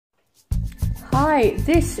Hi,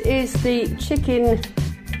 this is the chicken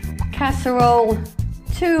casserole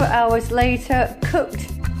 2 hours later, cooked,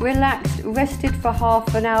 relaxed, rested for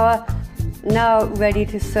half an hour, now ready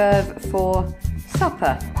to serve for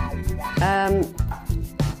supper.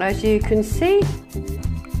 As you can see,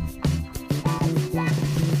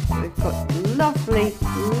 we've got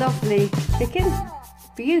lovely chicken,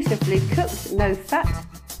 beautifully cooked, no fat.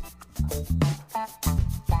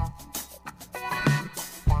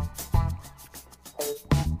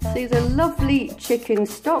 See the lovely chicken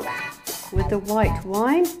stock with the white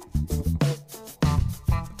wine,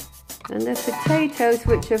 and the potatoes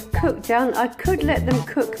which have cooked down. I could let them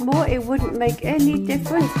cook more, it wouldn't make any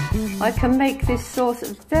difference. I can make this sauce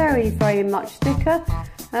very much thicker.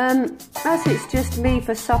 As it's just me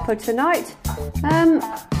for supper tonight,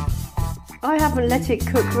 I haven't let it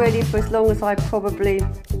cook really for as long as I probably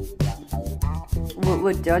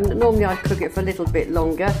would do. Normally I'd cook it for a little bit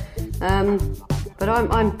longer. But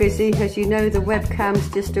I'm busy, as you know. The webcam's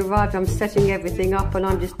just arrived. I'm setting everything up, and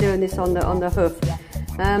I'm just doing this on the hoof.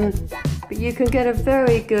 But you can get a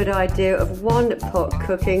very good idea of one pot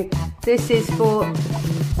cooking. This is for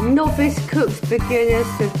novice cooks, beginners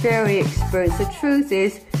to very experienced. The truth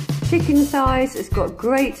is, chicken thighs has got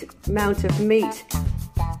great amount of meat.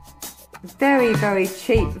 Very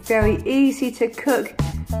cheap, very easy to cook,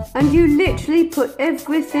 and you literally put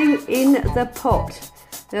everything in the pot.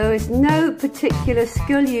 There is no particular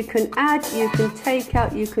skill. You can add, you can take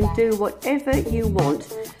out, you can do whatever you want.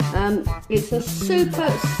 It's a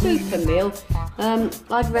super meal.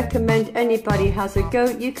 I'd recommend anybody has a go.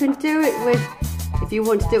 You can do it with, if you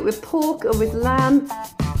want to do it with pork or with lamb,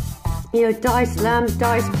 you know, diced lamb,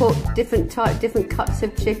 diced pork, different cuts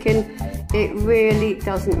of chicken. It really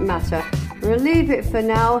doesn't matter. I'm going to leave it for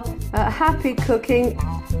now. Happy cooking.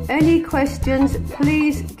 Any questions,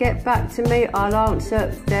 please get back to me. I'll answer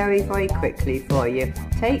very quickly for you.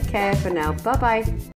 Take care for now. Bye bye.